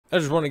I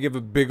just want to give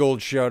a big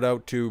old shout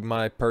out to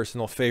my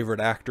personal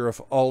favorite actor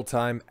of all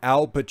time,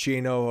 Al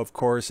Pacino, of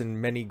course, in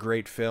many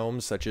great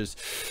films, such as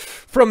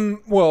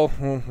from, well,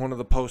 one of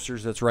the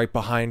posters that's right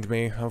behind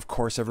me. Of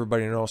course,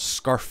 everybody knows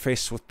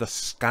Scarface with the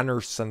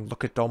scanners and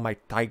Look at All My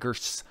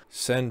Tigers.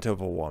 Scent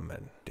of a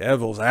Woman.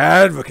 Devil's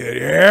Advocate,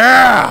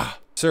 yeah!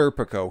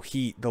 Serpico,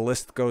 Heat, the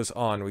list goes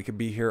on. We could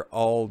be here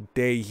all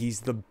day.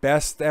 He's the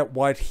best at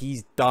what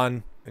he's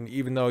done. And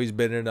even though he's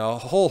been in a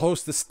whole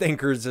host of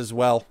stinkers as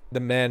well, the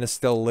man is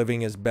still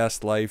living his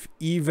best life,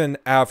 even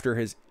after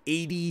his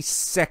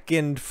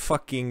 82nd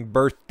fucking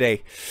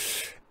birthday.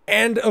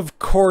 And of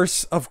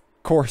course,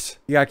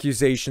 the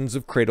accusations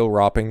of cradle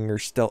robbing are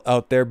still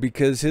out there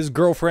because his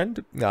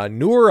girlfriend,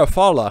 Noor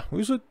Alfallah,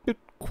 who's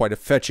quite a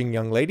fetching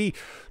young lady,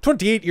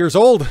 28 years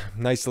old,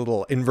 nice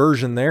little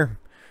inversion there.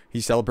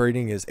 He's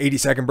celebrating his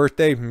 82nd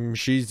birthday.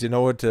 She's, you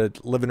know what,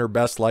 living her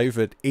best life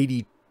at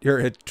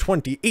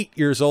 28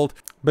 years old.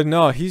 But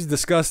no, he's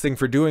disgusting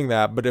for doing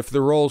that. But if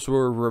the roles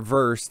were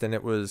reversed and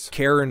it was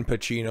Karen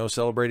Pacino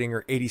celebrating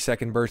her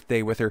 82nd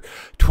birthday with her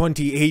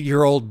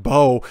 28-year-old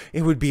beau,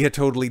 it would be a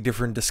totally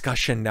different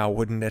discussion now,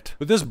 wouldn't it?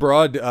 But this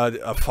broad,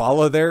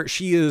 Afala there,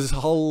 she is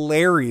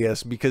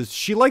hilarious because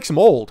she likes him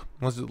old.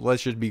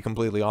 Let's just be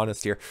completely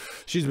honest here.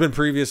 She's been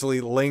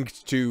previously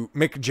linked to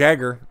Mick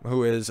Jagger,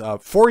 who is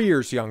 4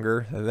 years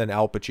younger than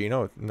Al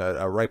Pacino,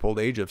 a ripe old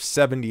age of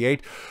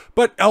 78.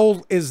 But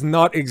Al is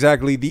not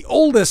exactly the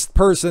oldest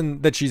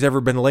person that she's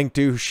ever been linked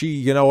to. She,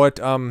 you know what,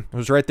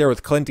 was right there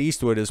with Clint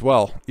Eastwood as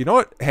well. You know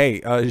what?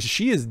 Hey,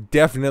 she is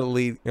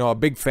definitely, you know, a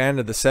big fan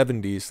of the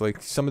 70s,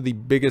 like some of the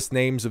biggest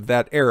names of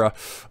that era.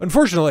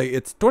 Unfortunately,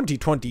 it's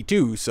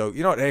 2022, so,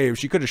 you know what, hey, if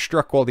she could have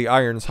struck while the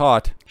iron's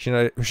hot, she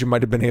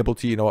might have been able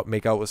to, you know what,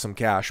 make out with some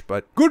cash.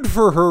 But good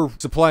for her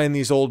supplying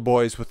these old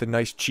boys with a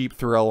nice cheap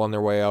thrill on their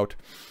way out.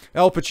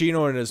 Al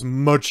Pacino and his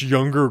much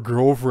younger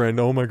girlfriend.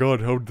 Oh my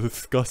god, how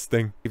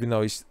disgusting. Even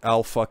though he's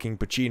Al fucking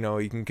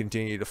Pacino, he can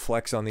continue to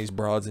flex on these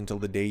broads until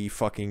the day he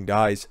fucking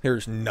dies.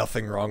 There's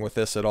nothing wrong with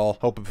this at all.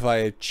 Hope if I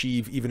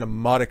achieve even a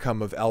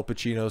modicum of Al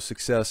Pacino's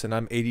success and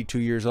I'm 82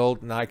 years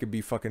old, and I could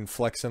be fucking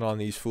flexing on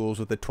these fools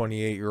with a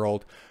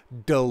 28-year-old.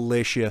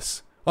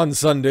 Delicious. On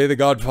Sunday, the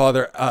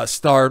Godfather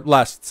star,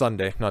 last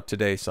Sunday, not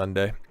today,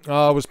 Sunday,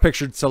 was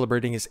pictured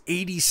celebrating his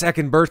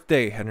 82nd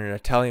birthday at an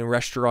Italian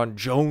restaurant,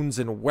 Jones,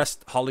 in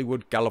West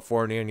Hollywood,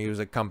 California, and he was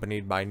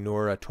accompanied by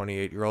Noor, a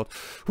 28-year-old,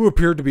 who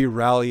appeared to be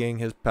rallying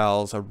his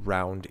pals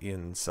around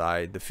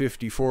inside. The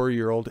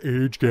 54-year-old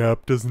age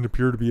gap doesn't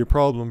appear to be a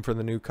problem for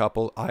the new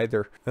couple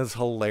either. That's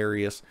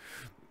hilarious.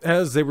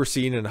 As they were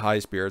seen in high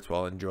spirits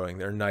while enjoying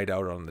their night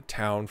out on the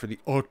town for the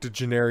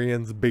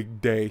octogenarian's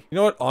big day. You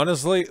know what,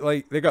 honestly,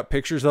 like, they got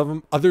pictures of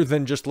him, other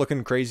than just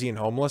looking crazy and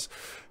homeless,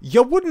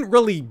 you wouldn't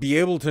really be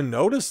able to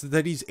notice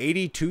that he's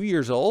 82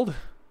 years old.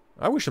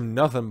 I wish him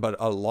nothing but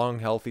a long,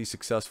 healthy,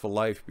 successful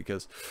life,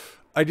 because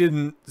I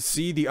didn't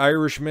see The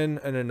Irishman,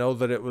 and I know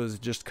that it was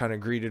just kind of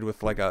greeted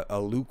with like a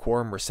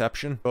lukewarm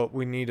reception, but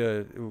we need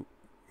a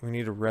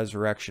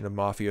resurrection of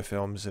mafia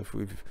films if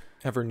we've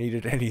ever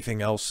needed anything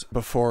else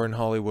before in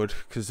Hollywood,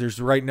 because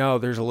right now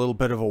there's a little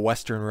bit of a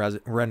Western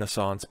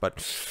renaissance,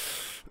 but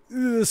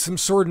some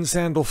sword and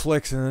sandal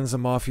flicks and then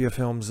some mafia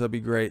films, that'd be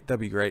great.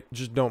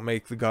 Just don't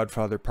make The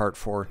Godfather Part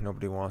 4.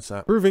 Nobody wants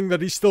that. Proving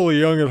that he's still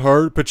young at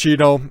heart,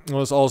 Pacino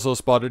was also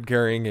spotted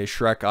carrying a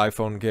Shrek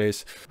iPhone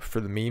case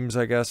for the memes,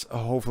 I guess.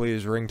 Hopefully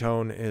his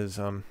ringtone is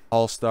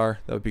All-Star.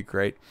 That would be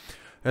great.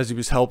 As he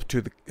was helped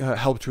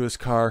to his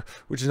car,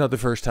 which is not the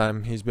first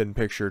time he's been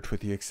pictured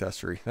with the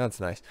accessory. That's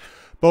nice.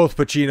 Both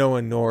Pacino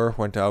and Noor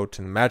went out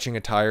in matching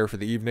attire for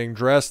the evening,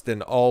 dressed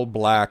in all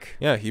black.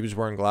 Yeah, he was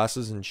wearing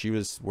glasses and she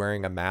was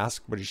wearing a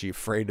mask, but is she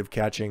afraid of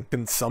catching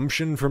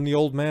consumption from the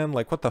old man?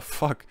 Like, what the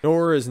fuck?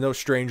 Noor is no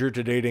stranger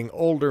to dating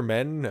older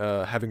men,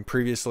 having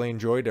previously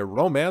enjoyed a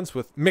romance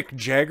with Mick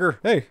Jagger.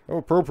 Hey, how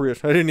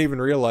appropriate. I didn't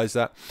even realize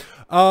that.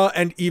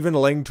 And even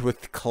linked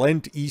with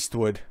Clint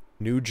Eastwood.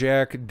 New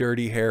Jack,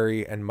 Dirty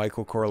Harry, and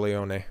Michael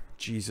Corleone.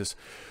 Jesus.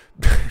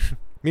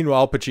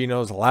 Meanwhile,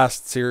 Pacino's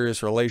last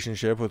serious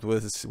relationship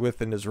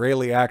with an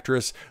Israeli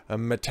actress,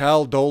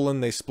 Mattel Dolan,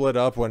 they split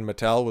up when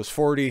Mattel was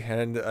 40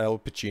 and Al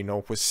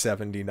Pacino was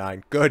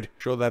 79. Good.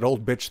 Show that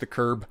old bitch the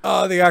curb.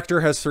 The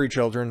actor has 3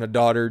 children, a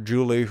daughter,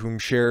 Julie, whom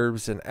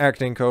shares an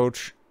acting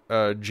coach,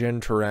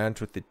 Jen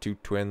Tarrant, with the 2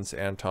 twins,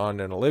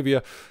 Anton and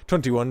Olivia,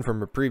 21,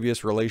 from a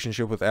previous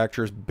relationship with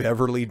actress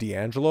Beverly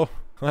D'Angelo.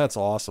 That's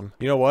awesome.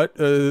 You know what?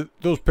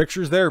 Those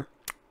pictures there,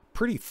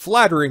 pretty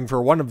flattering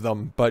for one of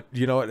them, but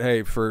you know what?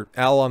 Hey, for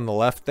Al on the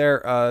left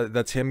there,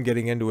 that's him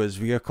getting into his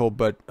vehicle,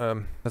 but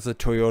that's a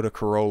Toyota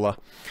Corolla.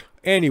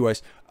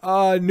 Anyways,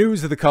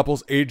 news of the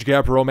couple's age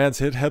gap romance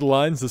hit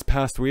headlines this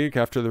past week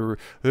after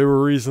they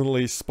were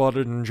recently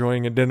spotted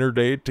enjoying a dinner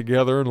date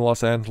together in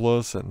Los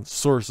Angeles, and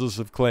sources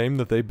have claimed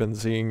that they've been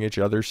seeing each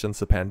other since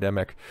the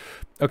pandemic.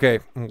 Okay,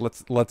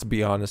 let's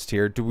be honest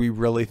here. Do we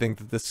really think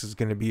that this is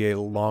going to be a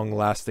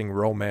long-lasting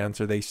romance?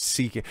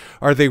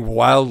 Are they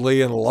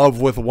wildly in love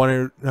with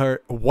one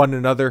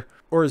another?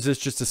 Or is this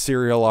just a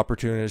serial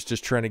opportunist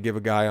just trying to give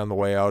a guy on the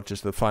way out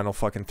just the final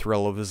fucking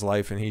thrill of his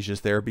life, and he's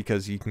just there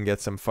because he can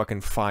get some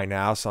fucking fine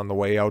ass on the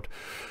way out?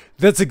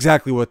 That's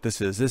exactly what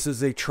this is. This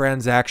is a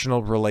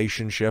transactional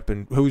relationship,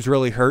 and who's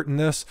really hurting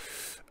this?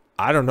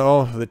 I don't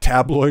know, the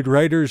tabloid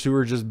writers who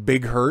are just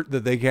big hurt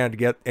that they can't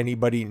get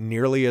anybody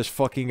nearly as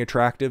fucking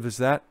attractive as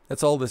that.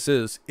 That's all this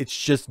is. It's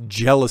just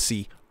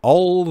jealousy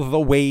all the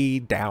way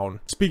down.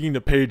 Speaking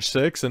to page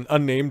 6, an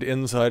unnamed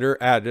insider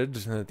added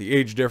that the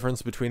age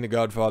difference between the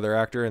Godfather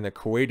actor and the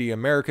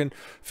Kuwaiti-American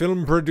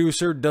film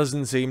producer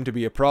doesn't seem to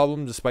be a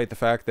problem, despite the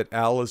fact that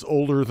Al is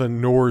older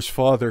than Noor's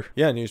father.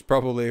 Yeah, and he's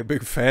probably a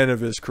big fan of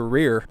his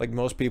career, like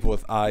most people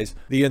with eyes.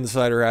 The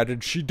insider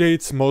added, she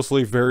dates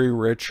mostly very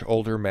rich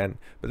older men.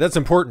 But that's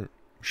important.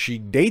 She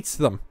dates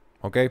them,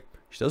 okay?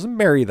 She doesn't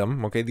marry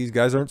them, okay? These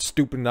guys aren't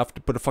stupid enough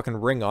to put a fucking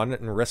ring on it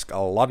and risk a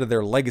lot of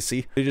their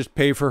legacy. They just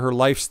pay for her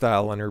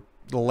lifestyle and her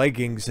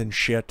leggings and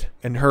shit.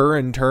 And her,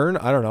 in turn,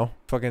 I don't know,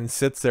 fucking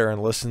sits there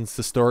and listens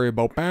to story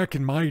about back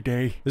in my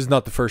day. This is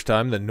not the first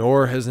time that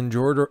Noor has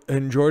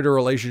enjoyed a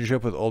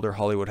relationship with older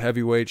Hollywood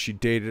heavyweight. She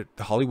dated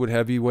the Hollywood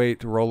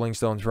heavyweight, Rolling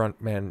Stones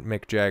frontman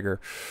Mick Jagger.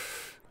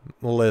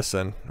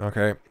 Listen,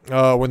 okay,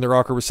 when the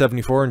rocker was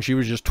 74 and she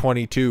was just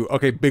 22.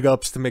 Okay, big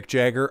ups to Mick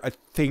Jagger. I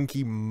think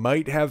he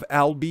might have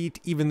Al beat,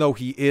 even though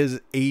he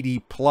is 80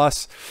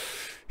 plus,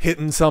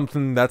 hitting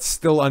something that's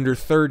still under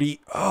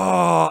 30.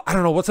 Oh, I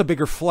don't know, what's a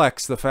bigger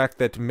flex? The fact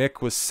that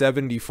Mick was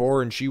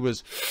 74 and she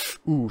was,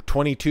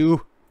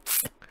 22?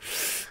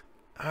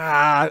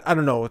 I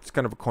don't know, it's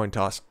kind of a coin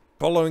toss.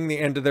 Following the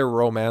end of their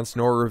romance,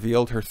 Noor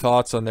revealed her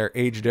thoughts on their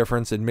age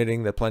difference,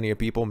 admitting that plenty of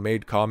people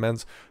made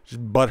comments,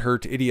 just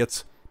butthurt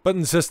idiots, but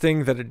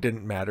insisting that it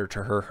didn't matter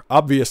to her.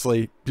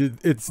 Obviously,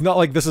 it's not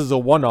like this is a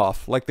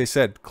one-off. Like they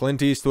said,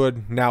 Clint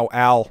Eastwood, now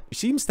Al. She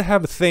seems to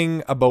have a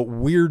thing about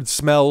weird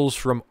smells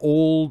from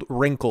old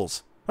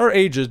wrinkles. Her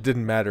ages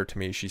didn't matter to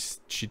me,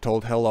 she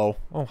told Hello.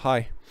 Oh,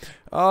 hi.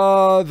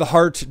 The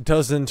heart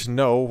doesn't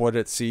know what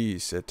it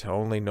sees. It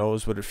only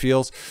knows what it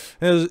feels.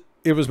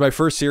 It was my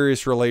first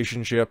serious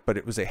relationship, but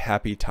it was a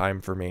happy time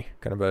for me.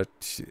 Kind of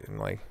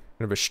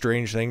a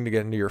strange thing to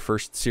get into your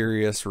first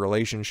serious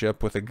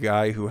relationship with a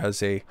guy who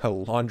has a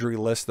laundry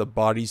list of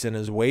bodies in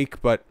his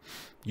wake, but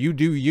you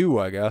do you,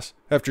 I guess.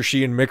 After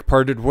she and Mick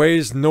parted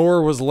ways,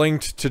 Noor was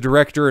linked to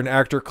director and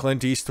actor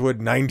Clint Eastwood,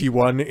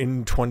 91,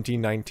 in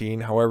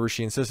 2019. However,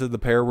 she insisted the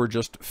pair were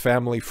just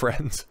family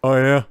friends. Oh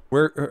yeah?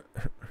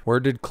 Where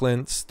did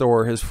Clint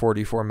store his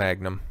 .44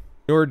 Magnum?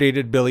 Noor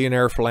dated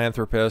billionaire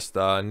philanthropist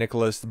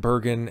Nicholas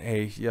Bergen,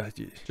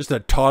 just a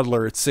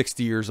toddler at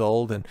 60 years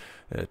old in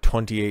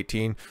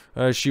 2018.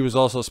 She was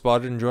also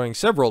spotted enjoying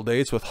several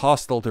dates with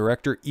Hostel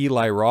director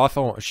Eli Roth.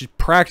 Oh, she's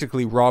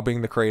practically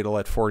robbing the cradle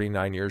at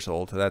 49 years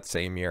old that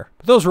same year.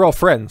 But those were all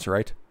friends,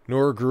 right?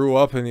 Noor grew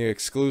up in the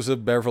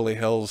exclusive Beverly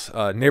Hills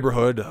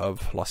neighborhood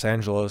of Los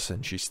Angeles,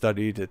 and she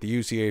studied at the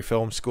UCLA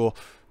Film School,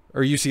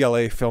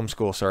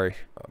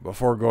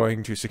 before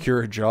going to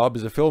secure a job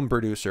as a film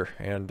producer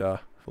and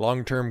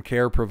long-term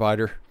care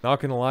provider. Not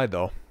gonna lie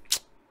though,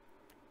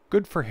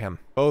 good for him.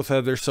 Both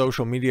have their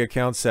social media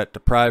accounts set to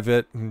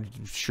private.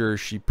 I'm sure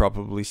she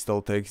probably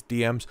still takes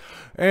DMs.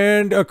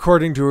 And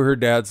according to her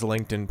dad's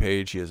LinkedIn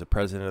page, he is a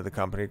president of the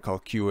company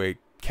called Q8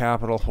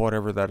 Capital,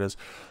 whatever that is.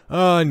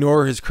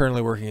 Noor is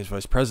currently working as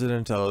vice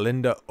president of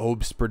Linda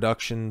Obst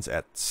Productions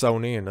at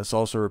Sony, and is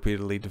also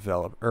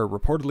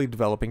reportedly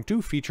developing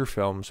 2 feature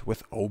films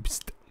with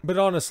Obst. But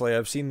honestly,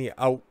 I've seen the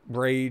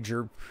outrage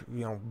or,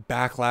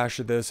 backlash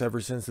of this ever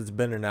since it's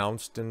been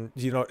announced. And,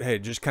 hey,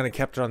 just kind of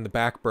kept it on the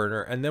back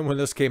burner. And then when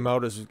this came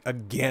out, it's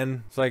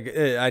like,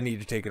 I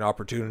need to take an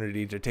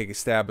opportunity to take a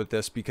stab at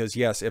this. Because,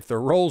 yes, if the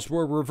roles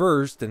were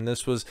reversed and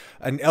this was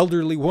an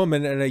elderly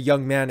woman and a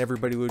young man,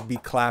 everybody would be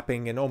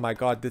clapping. And, oh my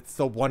God, that's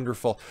so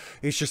wonderful.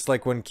 It's just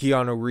like when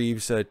Keanu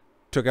Reeves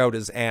took out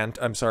his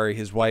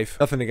his wife.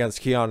 Nothing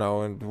against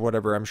Keanu and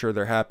whatever. I'm sure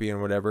they're happy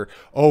and whatever.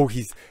 Oh,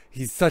 he's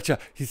such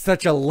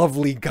a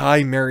lovely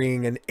guy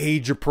marrying an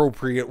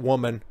age-appropriate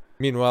woman.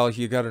 Meanwhile,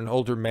 you got an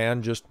older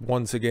man just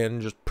once again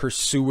just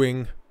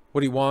pursuing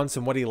what he wants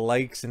and what he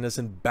likes and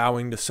isn't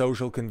bowing to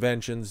social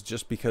conventions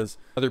just because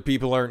other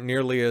people aren't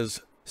nearly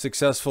as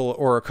successful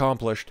or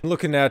accomplished.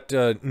 Looking at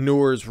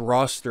Noor's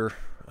roster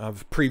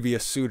of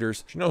previous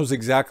suitors, she knows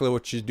exactly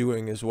what she's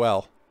doing as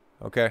well.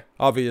 Okay,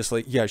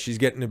 obviously, yeah, she's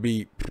getting to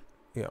be,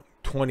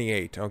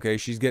 28, okay?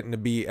 She's getting to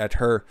be at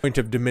her point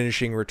of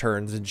diminishing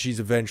returns, and she's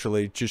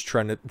eventually just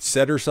trying to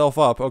set herself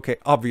up. Okay,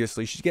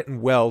 obviously, she's getting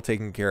well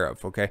taken care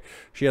of, okay?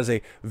 She has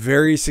a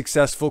very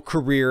successful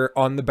career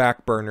on the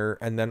back burner,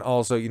 and then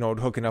also,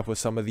 hooking up with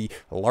some of the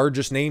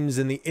largest names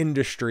in the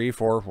industry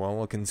for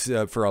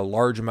a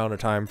large amount of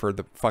time for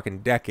the fucking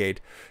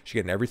decade. She's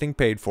getting everything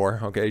paid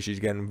for, okay? She's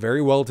getting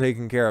very well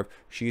taken care of.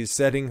 She is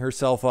setting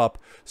herself up,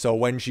 so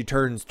when she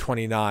turns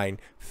 29,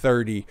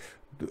 30,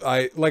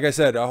 like I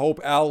said, I hope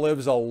Al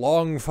lives a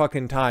long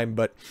fucking time,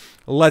 but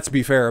let's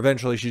be fair,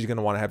 eventually she's going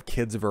to want to have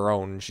kids of her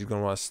own, and she's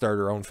going to want to start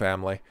her own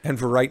family. And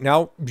for right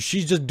now,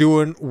 she's just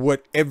doing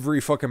what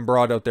every fucking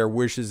broad out there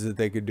wishes that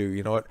they could do.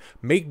 You know what?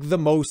 Make the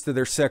most of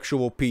their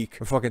sexual peak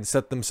and fucking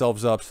set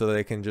themselves up so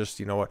they can just,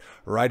 you know what,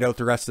 ride out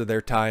the rest of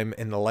their time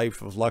in the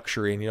life of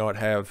luxury, and, you know what,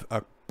 have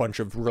a bunch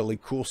of really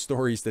cool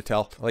stories to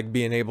tell, like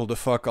being able to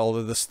fuck all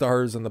of the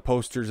stars on the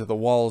posters of the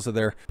walls of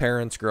their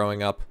parents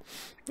growing up.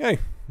 Hey,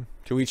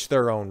 to each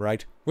their own,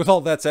 right? With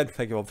all that said,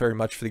 thank you all very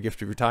much for the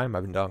gift of your time.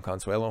 I've been Don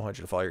Consuelo. I want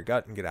you to follow your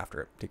gut and get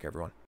after it. Take care,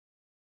 everyone.